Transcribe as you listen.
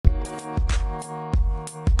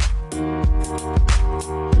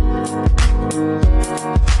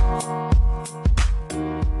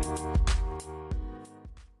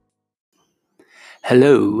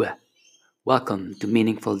Hello, welcome to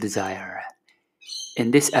Meaningful Desire.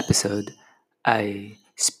 In this episode, I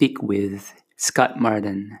speak with Scott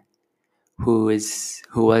Martin, who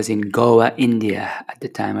was in Goa, India at the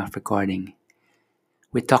time of recording.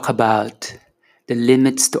 We talk about the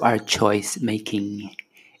limits to our choice making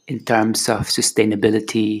in terms of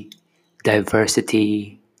sustainability,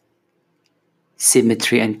 diversity,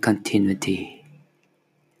 symmetry, and continuity.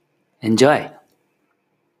 Enjoy.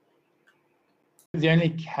 The only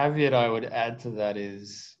caveat I would add to that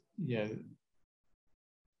is,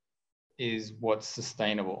 is what's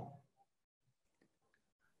sustainable.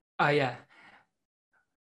 Oh yeah.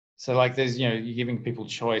 So like there's, you're giving people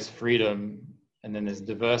choice, freedom, and then there's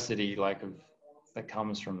diversity that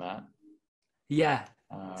comes from that. Yeah.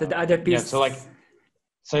 So the other piece. So if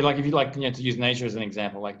you to use nature as an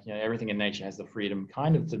example, everything in nature has the freedom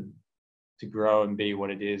kind of to grow and be what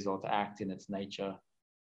it is or to act in its nature.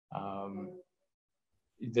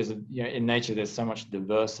 In nature there's so much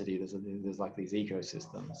diversity. There's like these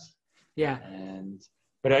ecosystems. Yeah.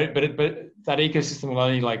 But that ecosystem will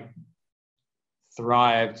only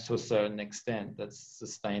thrive to a certain extent that's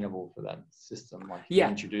sustainable for that system. You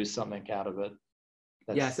introduce something out of it.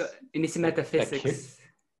 So in this metaphysics,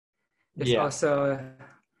 there's also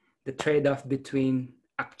the trade-off between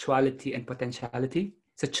actuality and potentiality.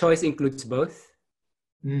 So choice includes both.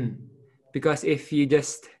 Because if you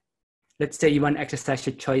just, let's say you want to exercise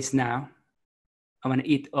your choice now, I want to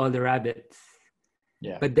eat all the rabbits.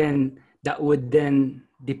 Yeah. But then that would then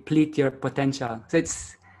deplete your potential. So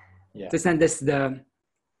it's not just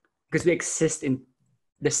because we exist in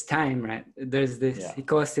this time, right? There's this, he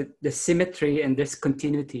calls it the symmetry and this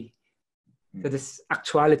continuity. So this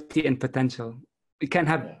actuality and potential. We can't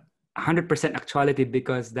have 100% actuality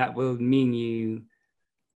because that will mean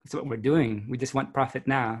it's what we're doing. We just want profit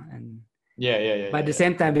now. And But at the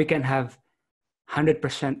same time, we can have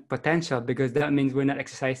 100% potential because that means we're not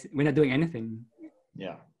exercising, we're not doing anything.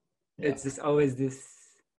 Yeah. It's just always this.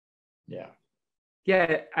 Yeah.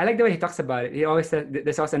 Yeah, I like the way he talks about it. He always says,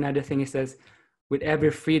 there's also another thing he says, with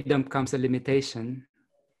every freedom comes a limitation.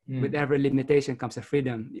 With every limitation comes a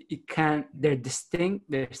freedom. You can't, they're distinct,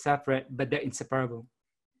 they're separate, but they're inseparable.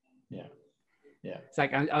 Yeah. Yeah. It's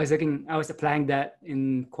like I was applying that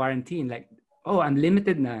in quarantine, like, oh, I'm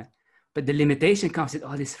limited now. But the limitation comes with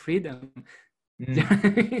all this freedom.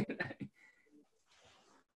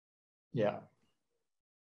 Yeah.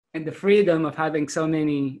 And the freedom of having so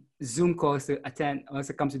many Zoom calls to attend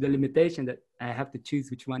also comes with the limitation that I have to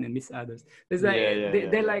choose which one and miss others. It's like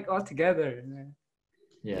they're like all together.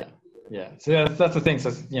 Yeah. So that's the thing.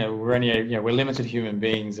 So we're only we're limited human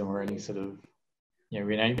beings, and we're only sort of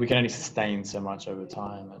we can only sustain so much over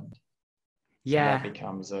time, and so that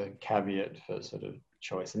becomes a caveat for sort of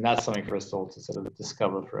choice, and that's something for us all to sort of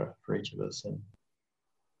discover for each of us. And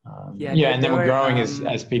and then we're growing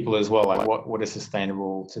as people as well. Like what is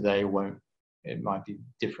sustainable today it might be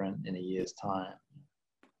different in a year's time.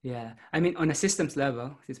 Yeah, I mean, on a systems level,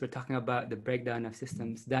 since we're talking about the breakdown of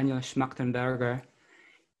systems, Daniel Schmachtenberger,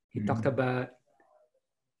 he talked about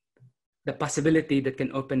the possibility that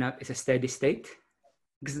can open up is a steady state.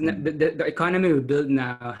 Because the economy we build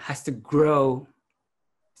now has to grow.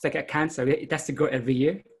 It's like a cancer. It has to grow every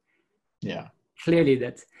year. Yeah. Clearly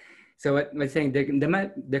that's, so what we're saying,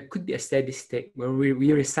 there could be a steady state where we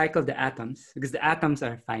recycle the atoms because the atoms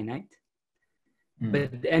are finite.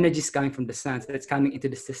 But the energy is coming from the sun, so it's coming into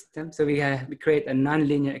the system. So we create a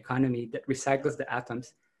non-linear economy that recycles the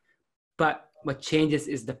atoms. But what changes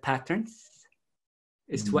is the patterns.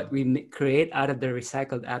 It's what we create out of the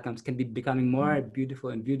recycled atoms can be becoming more beautiful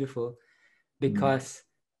and beautiful because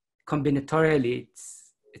combinatorially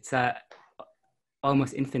it's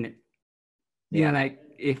almost infinite. Like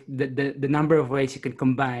if the number of ways you can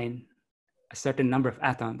combine a certain number of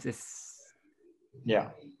atoms is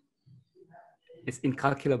it's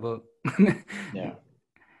incalculable.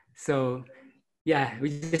 So we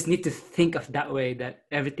just need to think of that way, that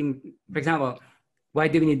everything, for example, why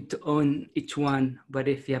do we need to own each one? But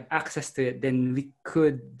if you have access to it, then we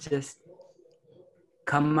could just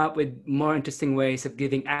come up with more interesting ways of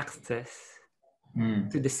giving access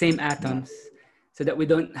to the same atoms so that we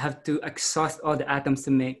don't have to exhaust all the atoms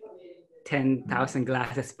to make 10,000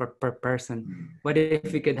 glasses per person. What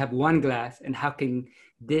if we could have one glass, and how can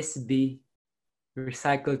this be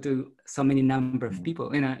recycled to so many number of people?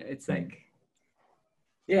 It's like,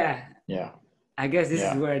 I guess this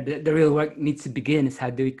is where the real work needs to begin, is how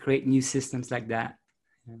do we create new systems like that?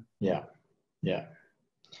 I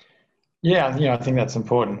think that's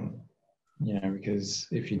important, because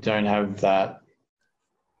if you don't have that,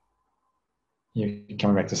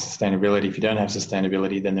 coming back to sustainability, if you don't have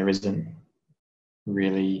sustainability, then there isn't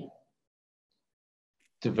really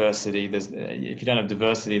diversity. If you don't have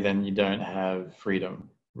diversity, then you don't have freedom,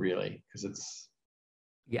 really, because it's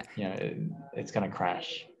it's going to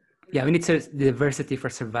crash. Yeah, we need diversity for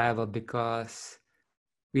survival, because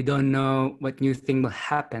we don't know what new thing will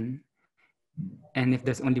happen. And if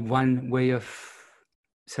there's only one way of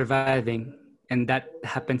surviving, and that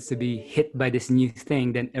happens to be hit by this new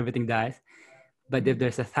thing, then everything dies. But if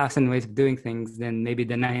there's 1,000 ways of doing things, then maybe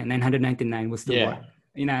the 999 will still work.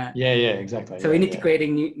 Yeah, exactly. So we need to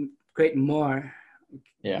create more.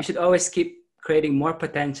 Yeah. We should always keep creating more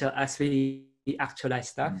potential as we actualize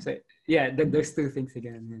stuff. So those two things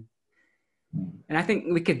again. And I think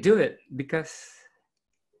we could do it, because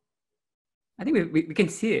I think we can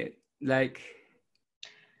see it. Like,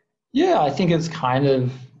 I think it's kind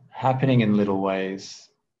of happening in little ways.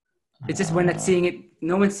 It's just we're not seeing it.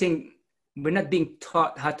 No one's seeing. We're not being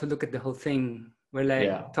taught how to look at the whole thing. We're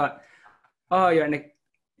taught, oh,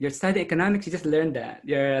 you're studying economics, you just learned that.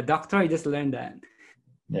 You're a doctor, you just learned that.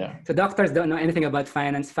 Yeah. So doctors don't know anything about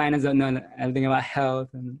finance. Finance don't know anything about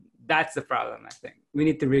health, and that's the problem. I think we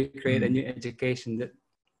need to recreate a new education that.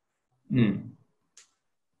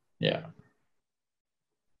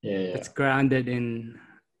 It's grounded in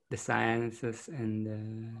the sciences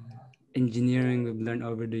and engineering we've learned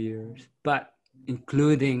over the years, but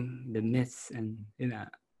including the myths, and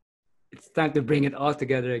it's time to bring it all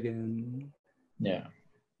together again.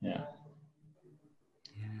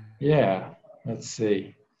 Let's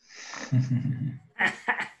see.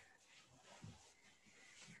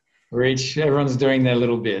 Everyone's doing their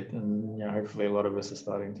little bit, and hopefully a lot of us are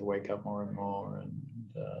starting to wake up more and more,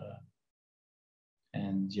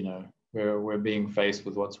 and we're being faced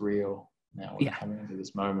with what's real now. We're coming into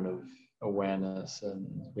this moment of awareness, and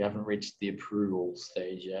we haven't reached the approval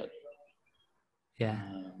stage yet.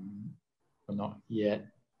 We're not yet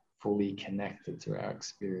fully connected to our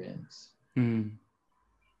experience.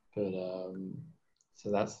 But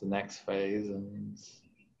so that's the next phase, and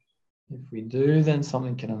if we do, then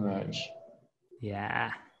something can emerge.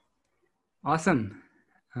 Awesome.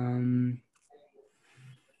 I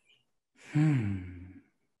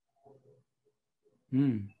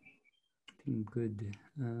think good.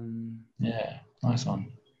 Nice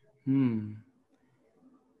one.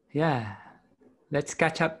 Let's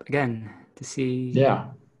catch up again to see.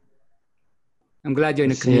 I'm glad you're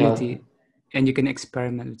in a community and you can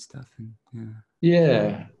experiment with stuff. No,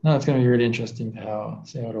 it's going to be really interesting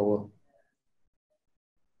see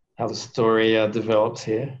how the story develops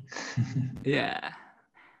here.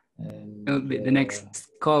 And, the next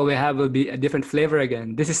call we have will be a different flavor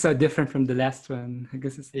again. This is so different from the last one. I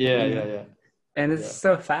guess it's and it's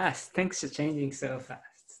so fast. Things are changing so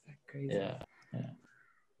fast. It's like crazy.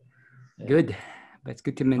 Good, but it's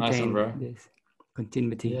good to maintain this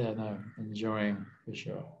continuity. Enjoying for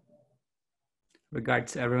sure.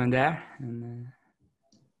 Regards to everyone there, and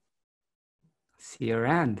see you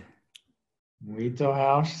around. Muito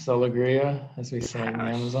House, Solagria, as we say in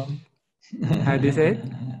Amazon. How do you say it?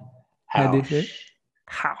 House.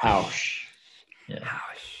 House.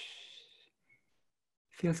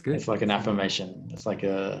 Feels good. It's like an affirmation. It's like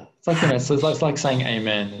it's like saying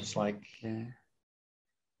amen. It's like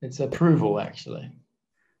it's approval, actually.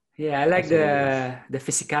 I like the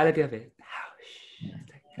physicality of it. House.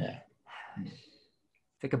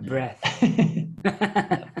 It's like a breath.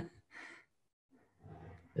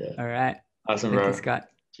 All right. Awesome, Thank bro. you, Scott.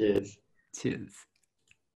 Cheers.